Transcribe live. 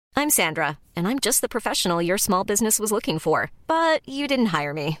I'm Sandra, and I'm just the professional your small business was looking for. But you didn't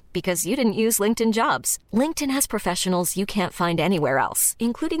hire me because you didn't use LinkedIn Jobs. LinkedIn has professionals you can't find anywhere else,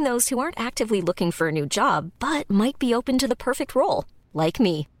 including those who aren't actively looking for a new job, but might be open to the perfect role, like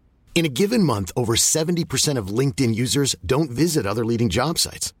me. In a given month, over 70% of LinkedIn users don't visit other leading job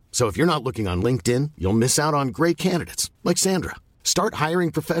sites. So if you're not looking on LinkedIn, you'll miss out on great candidates like Sandra. Start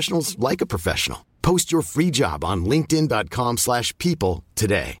hiring professionals like a professional. Post your free job on linkedin.com/people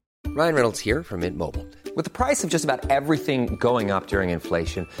today. Ryan Reynolds here from Mint Mobile. With the price of just about everything going up during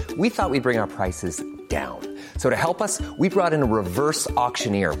inflation, we thought we'd bring our prices down. So to help us, we brought in a reverse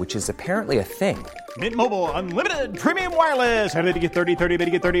auctioneer, which is apparently a thing. Mint Mobile Unlimited Premium Wireless. How to get 30, 30, bit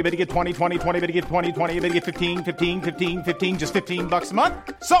to get 30, bit to get 20, 20, 20, bit to get 20, 20, bit to get 15, 15, 15, 15, just $15 a month?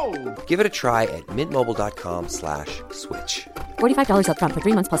 Sold! Give it a try at mintmobile.com/switch. $45 up front for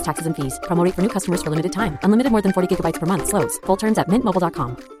 3 months plus taxes and fees. Promo rate for new customers for limited time. Unlimited more than 40 gigabytes per month. Slows full terms at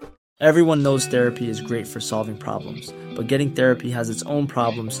mintmobile.com. Everyone knows therapy is great for solving problems, but getting therapy has its own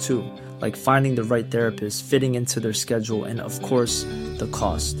problems too, like finding the right therapist, fitting into their schedule, and of course, the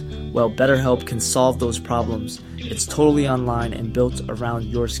cost. Well, BetterHelp can solve those problems. It's totally online and built around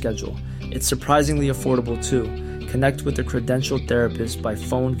your schedule. It's surprisingly affordable too. Connect with a credentialed therapist by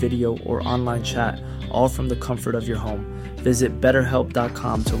phone, video, or online chat, all from the comfort of your home. Visit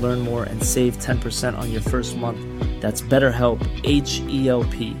BetterHelp.com to learn more and save 10% on your first month. That's BetterHelp,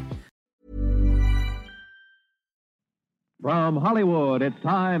 H-E-L-P. From Hollywood, it's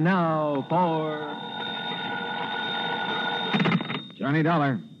time now for Johnny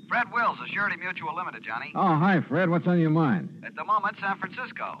Dollar. Fred Wills of Surety Mutual Limited, Johnny. Oh, hi, Fred. What's on your mind? At the moment, San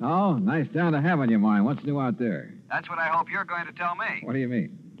Francisco. Oh, nice town to have on your mind. What's new out there? That's what I hope you're going to tell me. What do you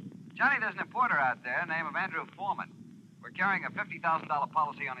mean? Johnny, there's an importer out there named Andrew Foreman. We're carrying a $50,000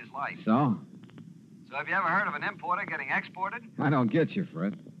 policy on his life. So? So have you ever heard of an importer getting exported? I don't get you,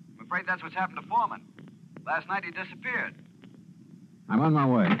 Fred. I'm afraid that's what's happened to Foreman. Last night he disappeared. I'm on my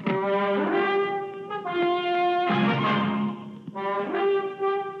way.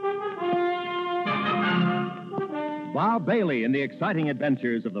 Bob Bailey in the exciting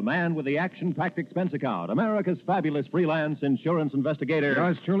adventures of the man with the action-packed expense account, America's fabulous freelance insurance investigator.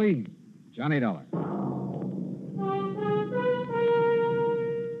 Yours truly, Johnny Dollar.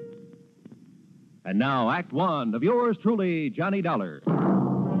 And now, Act One of yours truly, Johnny Dollar.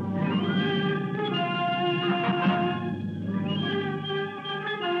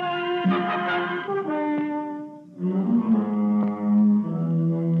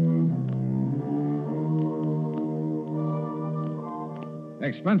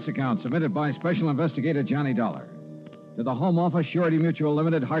 Expense account submitted by Special Investigator Johnny Dollar to the Home Office, Surety Mutual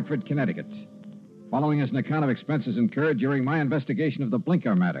Limited, Hartford, Connecticut. Following is an account of expenses incurred during my investigation of the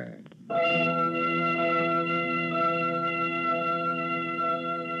Blinker matter.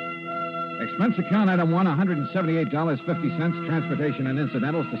 Expense account item 1, $178.50, transportation and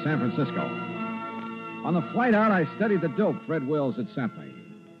incidentals to San Francisco. On the flight out, I studied the dope Fred Wills had sent me.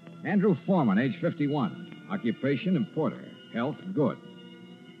 Andrew Foreman, age 51. Occupation, importer. Health, good.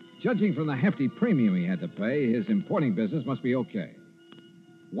 Judging from the hefty premium he had to pay, his importing business must be okay.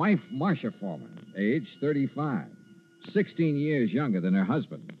 Wife, Marcia Foreman, age 35. 16 years younger than her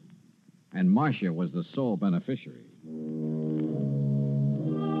husband. And Marcia was the sole beneficiary.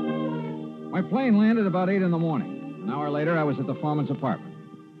 My plane landed about 8 in the morning. An hour later, I was at the Foreman's apartment.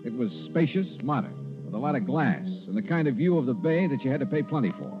 It was spacious, modern, with a lot of glass and the kind of view of the bay that you had to pay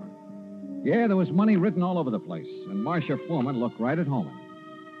plenty for. Yeah, there was money written all over the place, and Marcia Foreman looked right at home.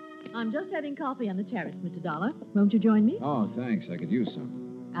 I'm just having coffee on the terrace, Mr. Dollar. Won't you join me? Oh, thanks. I could use some.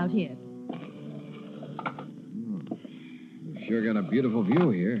 Out here. You've sure got a beautiful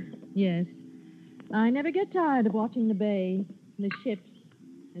view here. Yes. I never get tired of watching the bay, the ships.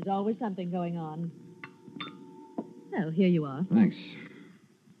 There's always something going on. Well, here you are. Thanks.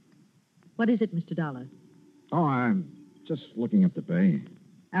 What is it, Mr. Dollar? Oh, I'm just looking up the bay.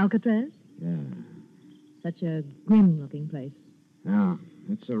 Alcatraz? Yeah. Such a grim-looking place. Yeah,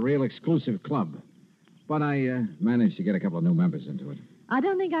 it's a real exclusive club. But I managed to get a couple of new members into it. I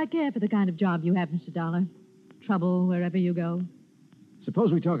don't think I care for the kind of job you have, Mr. Dollar. Trouble wherever you go.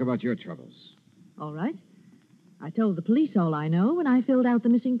 Suppose we talk about your troubles. All right. I told the police all I know when I filled out the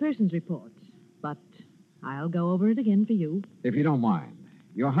missing persons report. But I'll go over it again for you. If you don't mind.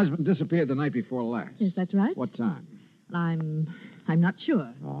 Your husband disappeared the night before last. Yes, that's right. What time? I'm not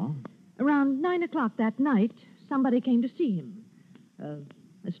sure. Oh? Around 9 o'clock that night, somebody came to see him. A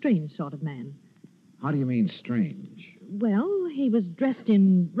strange sort of man. How do you mean strange? Well, he was dressed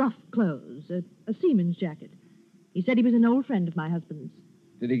in rough clothes, a seaman's jacket. He said he was an old friend of my husband's.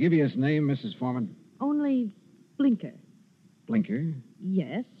 Did he give you his name, Mrs. Foreman? Only Blinker. Blinker?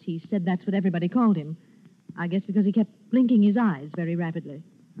 Yes, he said that's what everybody called him. I guess because he kept blinking his eyes very rapidly.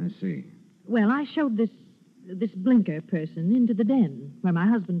 I see. Well, I showed this blinker person into the den where my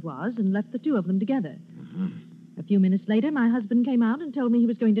husband was and left the two of them together. Uh-huh. A few minutes later, my husband came out and told me he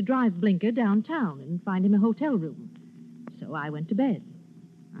was going to drive Blinker downtown and find him a hotel room. So I went to bed.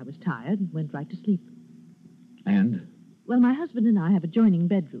 I was tired and went right to sleep. And? Well, my husband and I have adjoining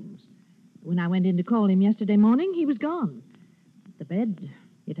bedrooms. When I went in to call him yesterday morning, he was gone. The bed,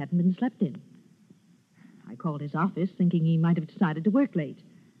 it hadn't been slept in. I called his office thinking he might have decided to work late,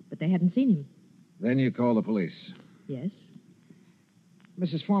 but they hadn't seen him. Then you called the police. Yes.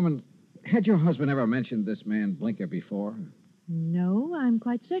 Mrs. Foreman, had your husband ever mentioned this man Blinker before? No, I'm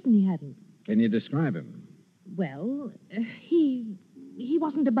quite certain he hadn't. Can you describe him? Well, he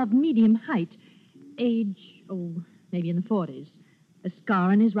wasn't above medium height. Age, maybe in the 40s. A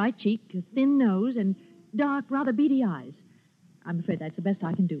scar on his right cheek, a thin nose, and dark, rather beady eyes. I'm afraid that's the best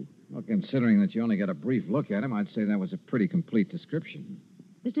I can do. Well, considering that you only got a brief look at him, I'd say that was a pretty complete description.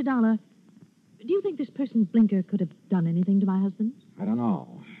 Mr. Dollar, do you think this person Blinker could have done anything to my husband? I don't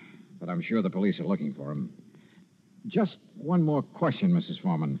know, but I'm sure the police are looking for him. Just one more question, Mrs.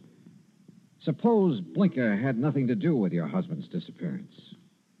 Foreman. Suppose Blinker had nothing to do with your husband's disappearance.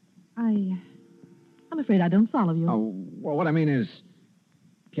 I'm afraid I don't follow you. Oh, well, what I mean is,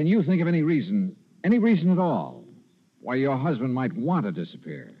 can you think of any reason at all, why your husband might want to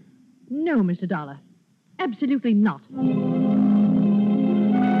disappear? No, Mr. Dollar. Absolutely not.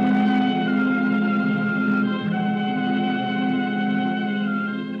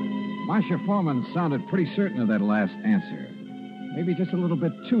 Marcia Foreman sounded pretty certain of that last answer. Maybe just a little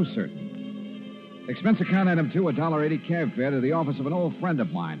bit too certain. Expense account item 2, $1.80 cab fare to the office of an old friend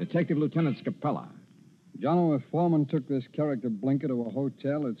of mine, Detective Lieutenant Scapella. Jono, if Foreman took this character Blinker to a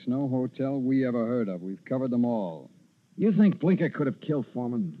hotel, it's no hotel we ever heard of. We've covered them all. You think Blinker could have killed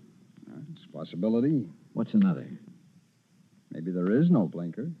Foreman? It's a possibility. What's another? Maybe there is no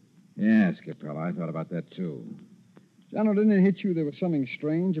Blinker. Yeah, Scapella, I thought about that, too. Jono, didn't it hit you there was something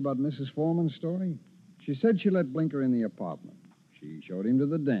strange about Mrs. Foreman's story? She said she let Blinker in the apartment. She showed him to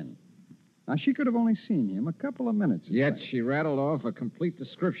the den. Now, she could have only seen him a couple of minutes. Yet she rattled off a complete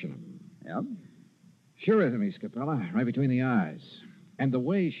description of him. Yep. Sure is to me, Scapella, right between the eyes. And the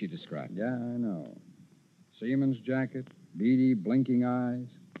way she described it. Yeah, I know. Seaman's jacket, beady, blinking eyes,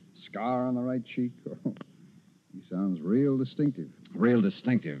 scar on the right cheek. Oh, he sounds real distinctive. Real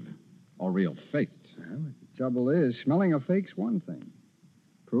distinctive. Or real faked. Well, the trouble is, smelling a fake's one thing.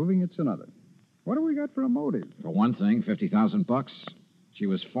 Proving it's another. What do we got for a motive? For one thing, $50,000. She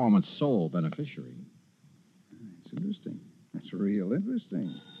was Foreman's sole beneficiary. It's interesting. That's real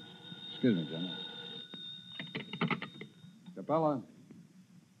interesting. Excuse me, General. Capella.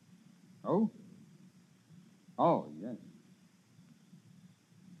 Oh? Oh, yes.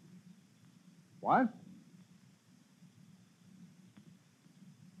 What?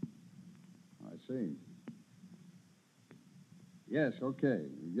 I see. Yes, okay.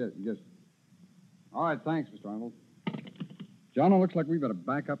 Yes. All right, thanks, Mr. Arnold. John, it looks like we better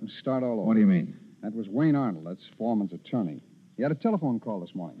back up and start all over. What do you mean? That was Wayne Arnold. That's Foreman's attorney. He had a telephone call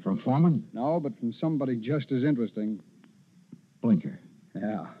this morning. From Foreman? No, but from somebody just as interesting. Blinker.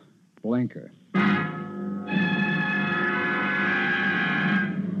 Yeah, Blinker.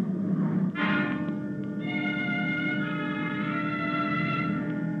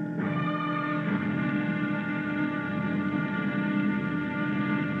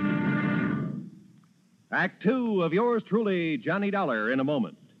 Act 2 of yours truly, Johnny Dollar, in a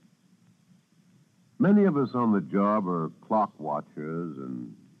moment. Many of us on the job are clock watchers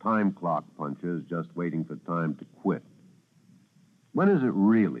and time clock punchers just waiting for time to quit. When is it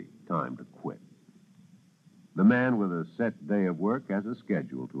really time to quit? The man with a set day of work has a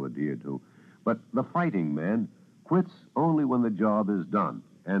schedule to adhere to, but the fighting man quits only when the job is done,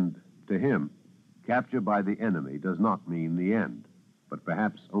 and to him, capture by the enemy does not mean the end, but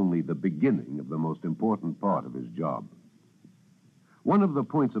perhaps only the beginning of the most important part of his job. One of the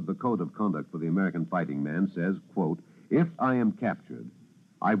points of the Code of Conduct for the American fighting man says, quote, "If I am captured,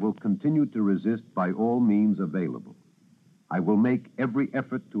 I will continue to resist by all means available. I will make every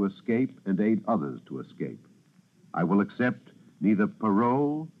effort to escape and aid others to escape. I will accept neither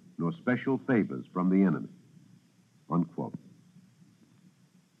parole nor special favors from the enemy." Unquote.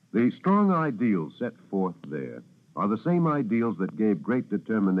 The strong ideals set forth there are the same ideals that gave great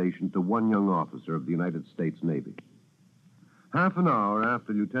determination to one young officer of the United States Navy. Half an hour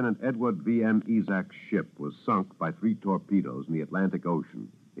after Lieutenant Edward V.M. Isaac's ship was sunk by 3 torpedoes in the Atlantic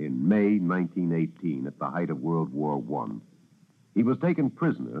Ocean in May 1918 at the height of World War I, he was taken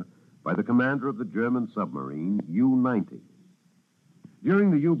prisoner by the commander of the German submarine U-90.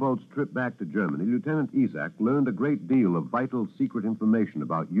 During the U-boat's trip back to Germany, Lieutenant Isaac learned a great deal of vital secret information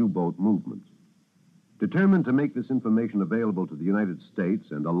about U-boat movements. Determined to make this information available to the United States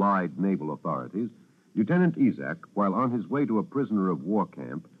and allied naval authorities, Lieutenant Isaac, while on his way to a prisoner of war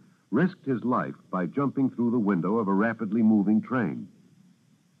camp, risked his life by jumping through the window of a rapidly moving train.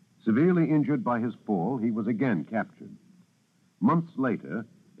 Severely injured by his fall, he was again captured. Months later,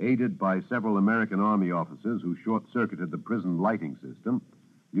 aided by several American Army officers who short-circuited the prison lighting system,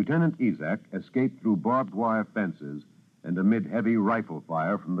 Lieutenant Isaac escaped through barbed wire fences and amid heavy rifle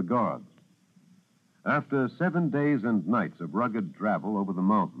fire from the guards. After 7 days and nights of rugged travel over the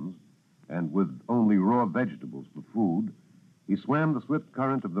mountains, and with only raw vegetables for food, he swam the swift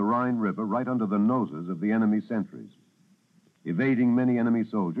current of the Rhine River right under the noses of the enemy sentries. Evading many enemy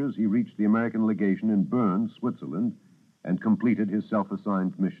soldiers, he reached the American legation in Bern, Switzerland, and completed his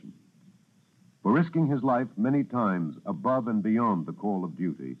self-assigned mission. For risking his life many times above and beyond the call of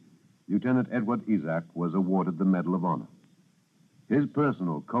duty, Lieutenant Edward Isaac was awarded the Medal of Honor. His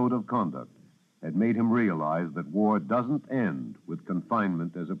personal code of conduct had made him realize that war doesn't end with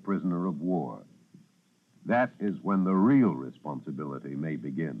confinement as a prisoner of war. That is when the real responsibility may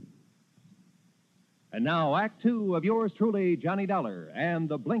begin. And now, Act Two of yours truly, Johnny Dollar, and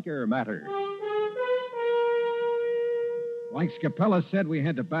the Blinker Matter. Like Scapella said, we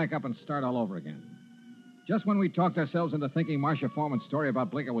had to back up and start all over again. Just when we talked ourselves into thinking Marcia Foreman's story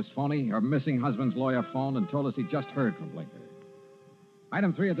about Blinker was phony, her missing husband's lawyer phoned and told us he just heard from Blinker.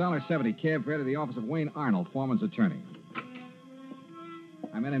 Item 3, $1.70, cab fare to the office of Wayne Arnold, Foreman's attorney.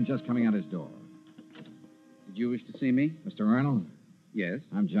 I met him just coming out his door. Did you wish to see me? Mr. Arnold? Yes.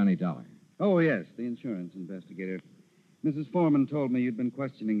 I'm Johnny Dollar. Oh, yes, the insurance investigator. Mrs. Foreman told me you'd been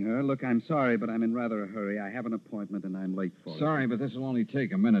questioning her. Look, I'm sorry, but I'm in rather a hurry. I have an appointment, and I'm late for it. Sorry, but this will only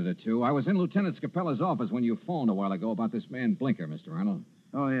take a minute or two. I was in Lieutenant Scapella's office when you phoned a while ago about this man Blinker, Mr. Arnold.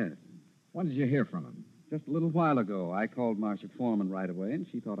 Oh, yes. When did you hear from him? Just a little while ago. I called Marcia Foreman right away, and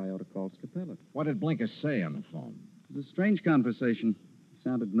she thought I ought to call Scapella. What did Blinker say on the phone? It was a strange conversation. He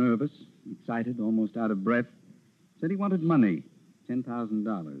sounded nervous, excited, almost out of breath. Said he wanted money,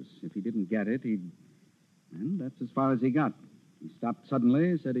 $10,000. If he didn't get it, he'd... And that's as far as he got. He stopped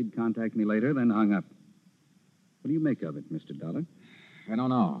suddenly, said he'd contact me later, then hung up. What do you make of it, Mr. Dollar? I don't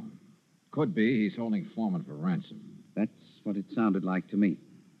know. Could be he's holding Foreman for ransom. That's what it sounded like to me.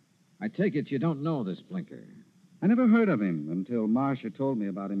 I take it you don't know this Blinker. I never heard of him until Marcia told me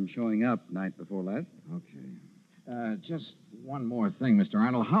about him showing up night before last. Okay. Just one more thing, Mr.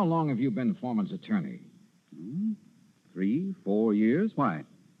 Arnold. How long have you been Foreman's attorney? 3, 4 years. Why?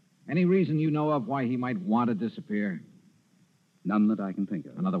 Any reason you know of why he might want to disappear? None that I can think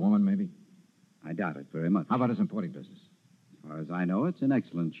of. Another woman, maybe? I doubt it very much. How about his importing business? As far as I know, it's in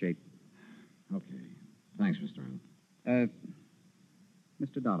excellent shape. Okay. Thanks, Mr. Arnold.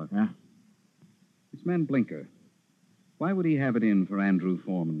 Mr. Dollar. Yeah? This man Blinker, why would he have it in for Andrew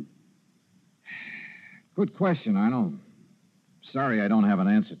Foreman? Good question, Arnold. Sorry I don't have an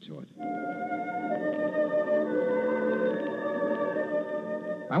answer to it.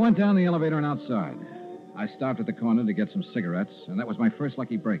 I went down the elevator and outside. I stopped at the corner to get some cigarettes, and that was my first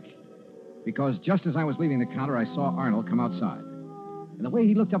lucky break. Because just as I was leaving the counter, I saw Arnold come outside. And the way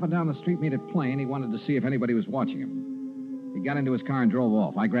he looked up and down the street made it plain he wanted to see if anybody was watching him. He got into his car and drove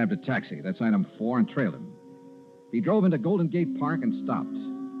off. I grabbed a taxi, that's item 4, and trailed him. He drove into Golden Gate Park and stopped.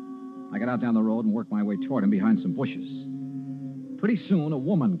 I got out down the road and worked my way toward him behind some bushes. Pretty soon, a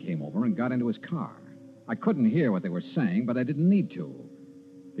woman came over and got into his car. I couldn't hear what they were saying, but I didn't need to.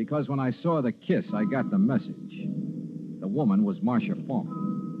 Because when I saw the kiss, I got the message. The woman was Marcia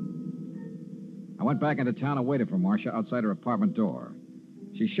Foreman. I went back into town and waited for Marcia outside her apartment door.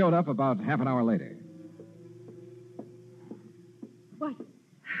 She showed up about half an hour later. What?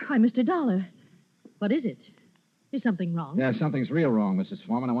 Why, Mr. Dollar. What is it? Is something wrong? Yeah, something's real wrong, Mrs.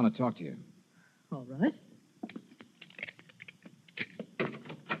 Foreman. I want to talk to you. All right.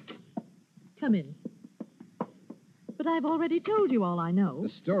 Come in. But I've already told you all I know. The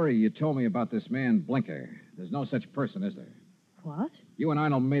story you told me about this man, Blinker, there's no such person, is there? What? You and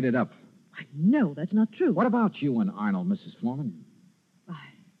Arnold made it up. No, that's not true. What about you and Arnold, Mrs. Foreman?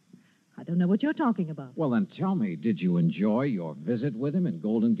 I don't know what you're talking about. Well, then tell me, did you enjoy your visit with him in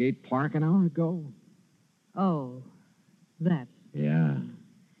Golden Gate Park an hour ago? Oh, that. Yeah.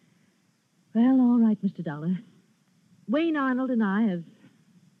 Well, all right, Mr. Dollar. Wayne Arnold and I have...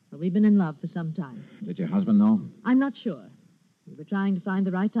 Well, we've been in love for some time. Did your husband know? I'm not sure. We were trying to find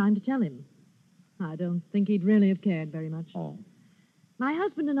the right time to tell him. I don't think he'd really have cared very much. Oh. My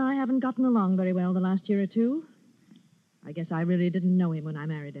husband and I haven't gotten along very well the last year or two. I guess I really didn't know him when I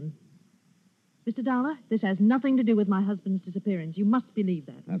married him. Mr. Dollar, this has nothing to do with my husband's disappearance. You must believe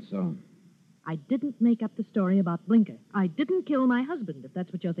that. That's so. I didn't make up the story about Blinker. I didn't kill my husband, if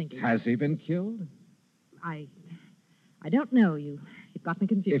that's what you're thinking. Has he been killed? I don't know. You've got me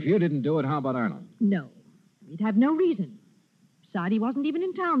confused. If you didn't do it, how about Arnold? No. He'd have no reason. Besides, he wasn't even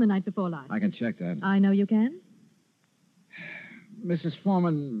in town the night before last. I can check that. I know you can. Mrs.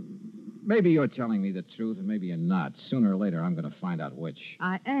 Foreman, maybe you're telling me the truth, and maybe you're not. Sooner or later, I'm going to find out which.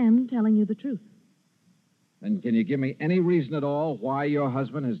 I am telling you the truth. Then can you give me any reason at all why your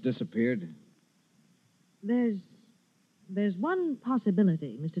husband has disappeared? There's one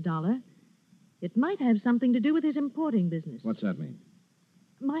possibility, Mr. Dollar. It might have something to do with his importing business. What's that mean?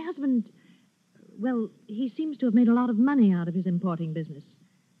 My husband, well, he seems to have made a lot of money out of his importing business.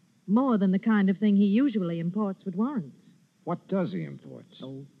 More than the kind of thing he usually imports would warrant. What does he import?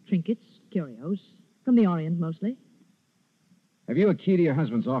 Oh, trinkets, curios. From the Orient, mostly. Have you a key to your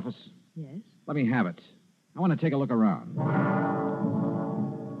husband's office? Yes. Let me have it. I want to take a look around.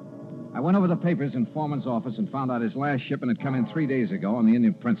 I went over the papers in Foreman's office and found out his last shipment had come in 3 days ago on the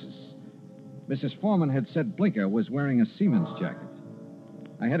Indian Princess. Mrs. Foreman had said Blinker was wearing a seaman's jacket.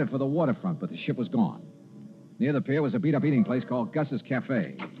 I headed for the waterfront, but the ship was gone. Near the pier was a beat-up eating place called Gus's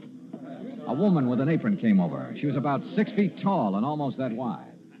Cafe. A woman with an apron came over. She was about 6 feet tall and almost that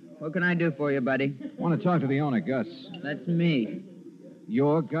wide. What can I do for you, buddy? I want to talk to the owner, Gus. That's me.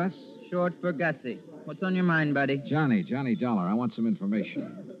 You're Gus? Short for Gussie. What's on your mind, buddy? Johnny Dollar. I want some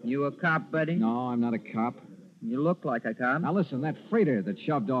information. You a cop, buddy? No, I'm not a cop. You look like a cop. Now listen, that freighter that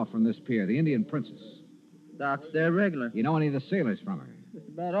shoved off from this pier, the Indian Princess. Docks there regular. You know any of the sailors from her? Just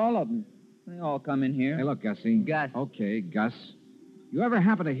about all of them. They all come in here. Hey, look, Gussie. Gus. Okay, Gus. You ever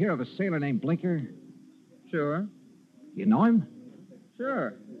happen to hear of a sailor named Blinker? Sure. You know him?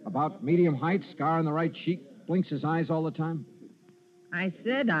 Sure. About medium height, scar on the right cheek, blinks his eyes all the time? I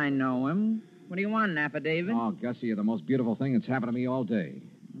said I know him. What do you want, an affidavit? Oh, Gussie, you're the most beautiful thing that's happened to me all day.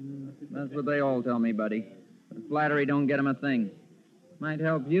 That's what they all tell me, buddy. But flattery don't get 'em a thing. Might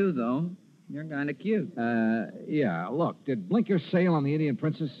help you, though. You're kind of cute. Yeah. Look, did Blinker sail on the Indian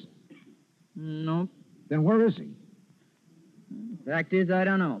Princess? Nope. Then where is he? Fact is, I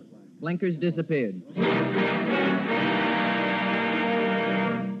don't know. Blinker's disappeared.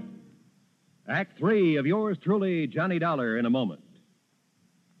 Act 3 of yours truly, Johnny Dollar, in a moment.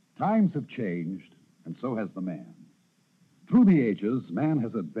 Times have changed, and so has the man. Through the ages, man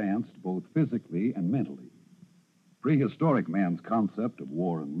has advanced both physically and mentally. Prehistoric man's concept of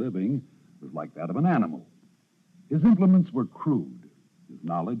war and living was like that of an animal. His implements were crude, his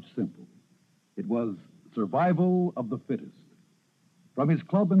knowledge simple. It was survival of the fittest. From his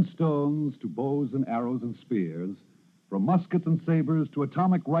club and stones to bows and arrows and spears, from muskets and sabers to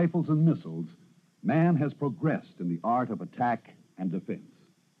atomic rifles and missiles, man has progressed in the art of attack and defense.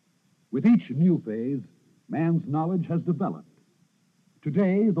 With each new phase, man's knowledge has developed.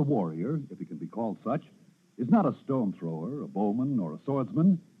 Today, the warrior, if he can be called such, is not a stone thrower, a bowman, or a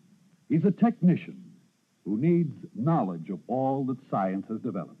swordsman. He's a technician who needs knowledge of all that science has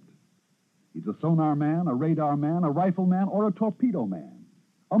developed. He's a sonar man, a radar man, a rifle man, or a torpedo man,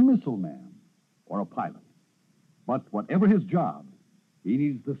 a missile man, or a pilot. But whatever his job, he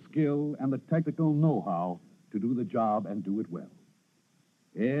needs the skill and the technical know-how to do the job and do it well.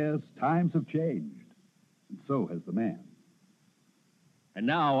 Yes, times have changed, and so has the man. And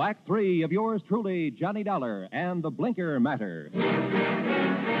now, Act 3 of yours truly, Johnny Dollar and the Blinker Matter.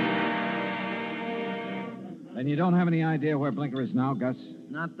 And you don't have any idea where Blinker is now, Gus?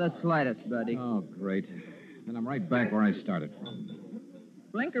 Not the slightest, buddy. Oh, great. Then I'm right back where I started from.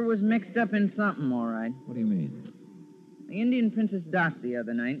 Blinker was mixed up in something, all right. What do you mean? The Indian Princess docked the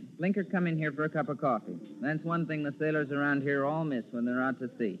other night. Blinker come in here for a cup of coffee. That's one thing the sailors around here all miss when they're out to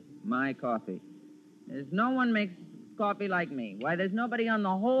sea. My coffee. There's no one makes coffee like me. Why, there's nobody on the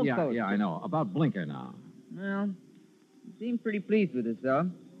whole coast. Yeah, I know. About Blinker now. Well, he seemed pretty pleased with himself.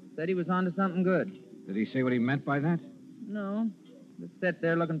 Said he was onto something good. Did he say what he meant by that? No. Just sat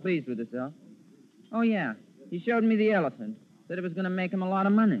there looking pleased with himself. Oh, yeah. He showed me the elephant. Said it was going to make him a lot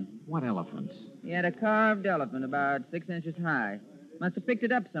of money. What elephant? He had a carved elephant about 6 inches high. Must have picked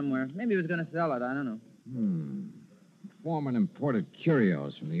it up somewhere. Maybe he was going to sell it. I don't know. Foreman imported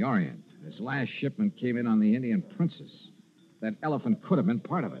curios from the Orient. His last shipment came in on the Indian Princess. That elephant could have been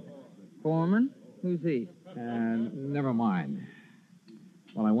part of it. Foreman? Who's he? Never mind.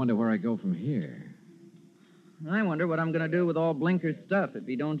 Well, I wonder where I go from here. I wonder what I'm going to do with all Blinker's stuff if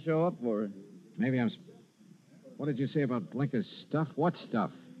he don't show up for it. Maybe I'm... What did you say about Blinker's stuff? What stuff?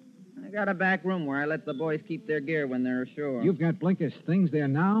 I got a back room where I let the boys keep their gear when they're ashore. You've got Blinker's things there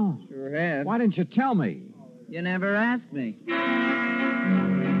now? Sure have. Why didn't you tell me? You never asked me.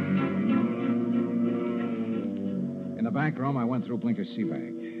 the back room, I went through Blinker's sea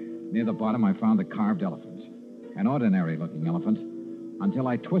bag. Near the bottom, I found a carved elephant. An ordinary-looking elephant, until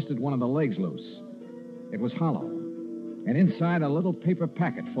I twisted one of the legs loose. It was hollow, and inside a little paper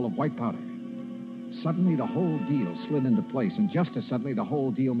packet full of white powder. Suddenly, the whole deal slid into place, and just as suddenly, the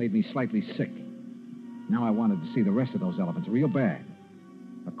whole deal made me slightly sick. Now I wanted to see the rest of those elephants real bad.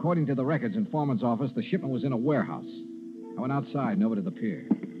 According to the records in Foreman's office, the shipment was in a warehouse. I went outside and over to the pier.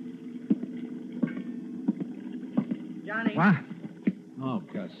 Johnny. What? Oh,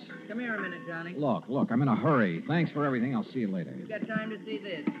 Gus. Come here a minute, Johnny. Look, I'm in a hurry. Thanks for everything. I'll see you later. You got time to see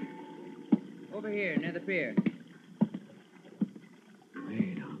this? Over here, near the pier.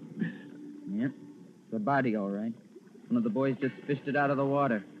 Wait a minute. Yep. It's a body, all right. One of the boys just fished it out of the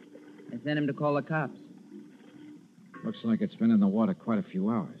water. I sent him to call the cops. Looks like it's been in the water quite a few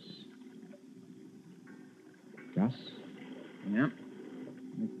hours. Gus? Yep.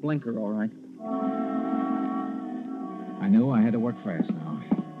 It's Blinker, all right. I knew I had to work fast now.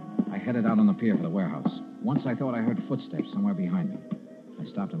 I headed out on the pier for the warehouse. Once I thought I heard footsteps somewhere behind me. I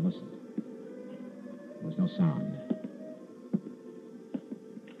stopped and listened. There was no sound.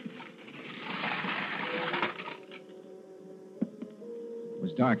 It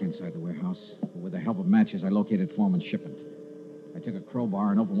was dark inside the warehouse, but with the help of matches, I located Foreman's shipment. I took a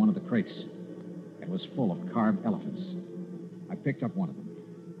crowbar and opened one of the crates. It was full of carved elephants. I picked up one of them.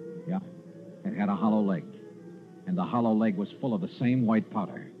 Yeah, it had a hollow leg. And the hollow leg was full of the same white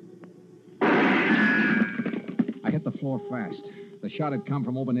powder. I hit the floor fast. The shot had come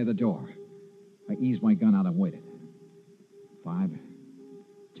from over near the door. I eased my gun out and waited. 5,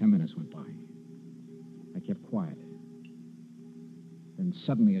 10 minutes went by. I kept quiet. Then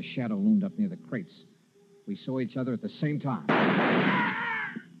suddenly a shadow loomed up near the crates. We saw each other at the same time.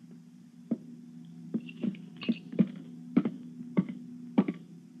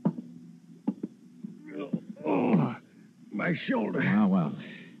 My shoulder. Well.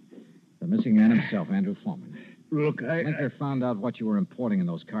 The missing man himself, Andrew Foreman. Look, Blinker found out what you were importing in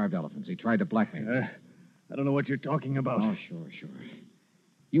those carved elephants. He tried to blackmail you. I don't know what you're talking about. Oh, sure.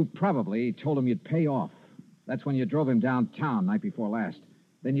 You probably told him you'd pay off. That's when you drove him downtown night before last.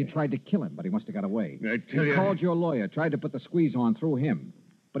 Then you tried to kill him, but he must have got away. I tell you... You called your lawyer, tried to put the squeeze on through him.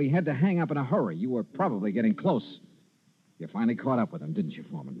 But he had to hang up in a hurry. You were probably getting close. You finally caught up with him, didn't you,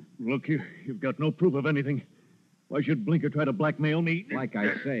 Foreman? Look, you've got no proof of anything. Why should Blinker try to blackmail me? Like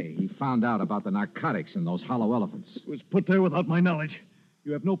I say, he found out about the narcotics in those hollow elephants. It was put there without my knowledge.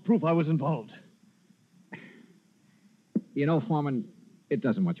 You have no proof I was involved. You know, Foreman, it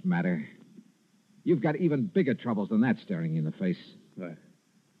doesn't much matter. You've got even bigger troubles than that staring you in the face. I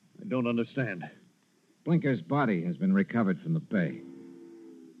don't understand. Blinker's body has been recovered from the bay.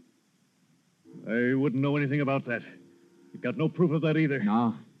 I wouldn't know anything about that. You've got no proof of that either.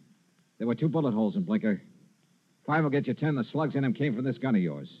 No. There were 2 bullet holes in Blinker. 5 will get you 10. The slugs in him came from this gun of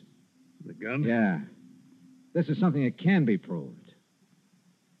yours. The gun? Yeah. This is something that can be proved.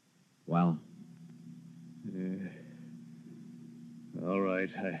 Well? All right.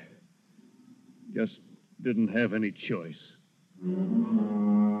 I just didn't have any choice.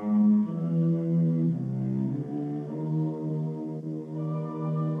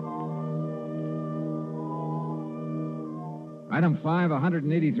 Item 5,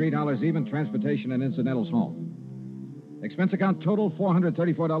 $183 even, transportation and incidentals home. Expense account total,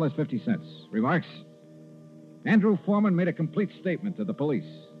 $434.50. Remarks? Andrew Foreman made a complete statement to the police.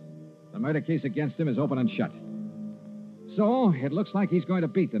 The murder case against him is open and shut. So, it looks like he's going to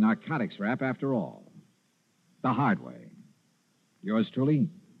beat the narcotics rap after all. The hard way. Yours truly,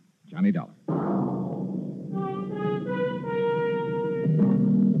 Johnny Dollar.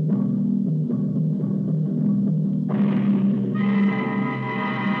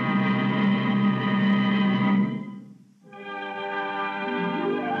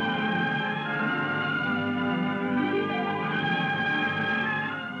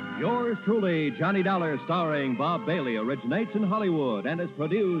 Yours truly, Johnny Dollar, starring Bob Bailey, originates in Hollywood and is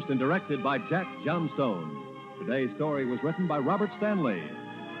produced and directed by Jack Johnstone. Today's story was written by Robert Stanley.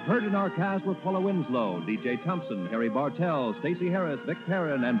 Heard in our cast were Paula Winslow, D.J. Thompson, Harry Bartell, Stacey Harris, Vic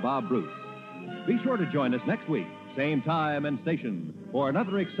Perrin, and Bob Bruce. Be sure to join us next week, same time and station, for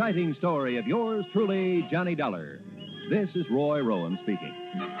another exciting story of yours truly, Johnny Dollar. This is Roy Rowan speaking.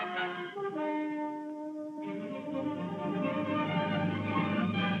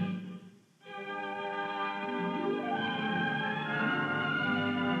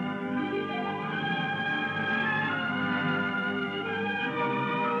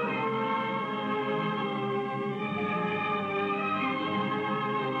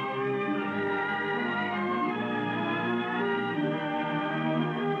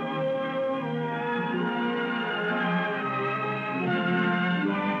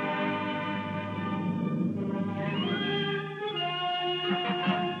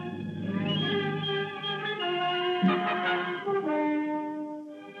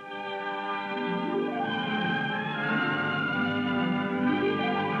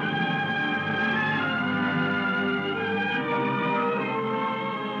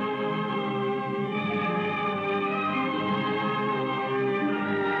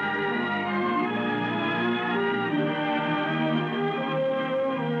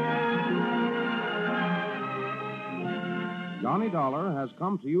 Johnny Dollar has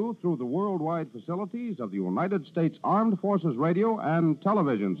come to you through the worldwide facilities of the United States Armed Forces Radio and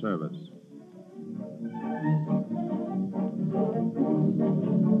Television Service.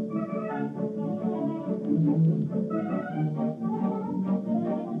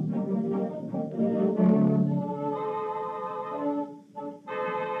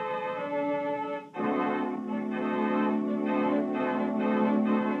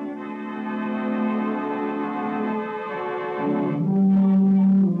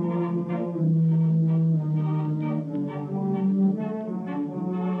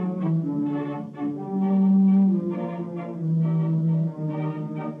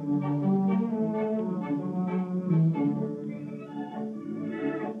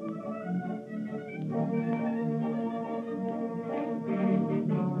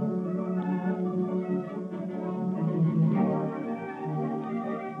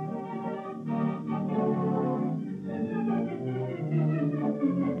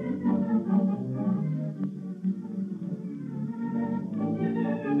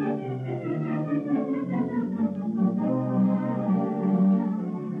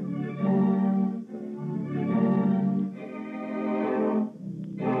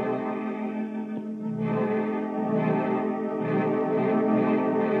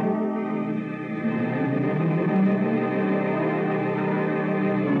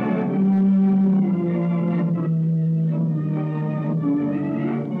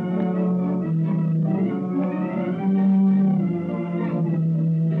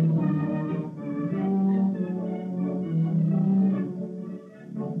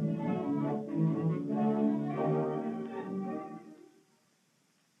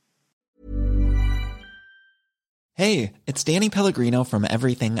 Hey, it's Danny Pellegrino from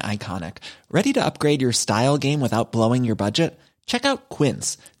Everything Iconic. Ready to upgrade your style game without blowing your budget? Check out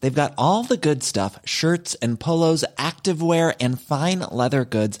Quince. They've got all the good stuff, shirts and polos, activewear, and fine leather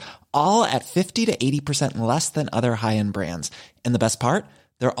goods, all at 50 to 80% less than other high-end brands. And the best part?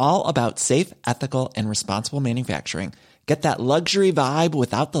 They're all about safe, ethical, and responsible manufacturing. Get that luxury vibe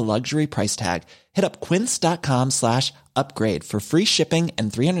without the luxury price tag. Hit up quince.com/upgrade for free shipping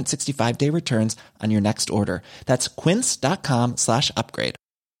and 365-day returns on your next order. That's quince.com/upgrade.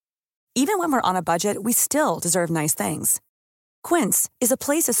 Even when we're on a budget, we still deserve nice things. Quince is a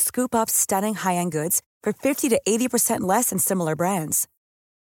place to scoop up stunning high-end goods for 50 to 80% less than similar brands.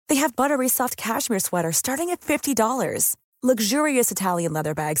 They have buttery soft cashmere sweaters starting at $50, luxurious Italian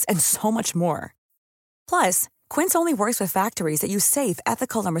leather bags, and so much more. Plus, Quince only works with factories that use safe,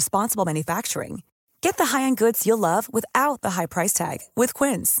 ethical, and responsible manufacturing. Get the high-end goods you'll love without the high price tag with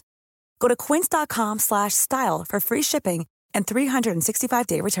Quince. Go to quince.com/style for free shipping and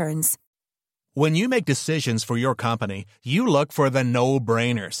 365-day returns. When you make decisions for your company, you look for the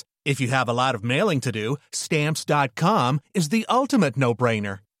no-brainers. If you have a lot of mailing to do, Stamps.com is the ultimate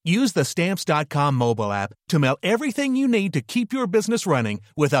no-brainer. Use the Stamps.com mobile app to mail everything you need to keep your business running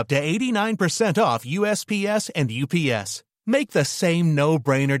with up to 89% off USPS and UPS. Make the same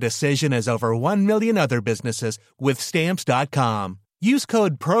no-brainer decision as over 1 million other businesses with Stamps.com. Use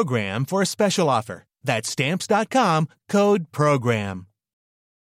code PROGRAM for a special offer. That's Stamps.com, code PROGRAM.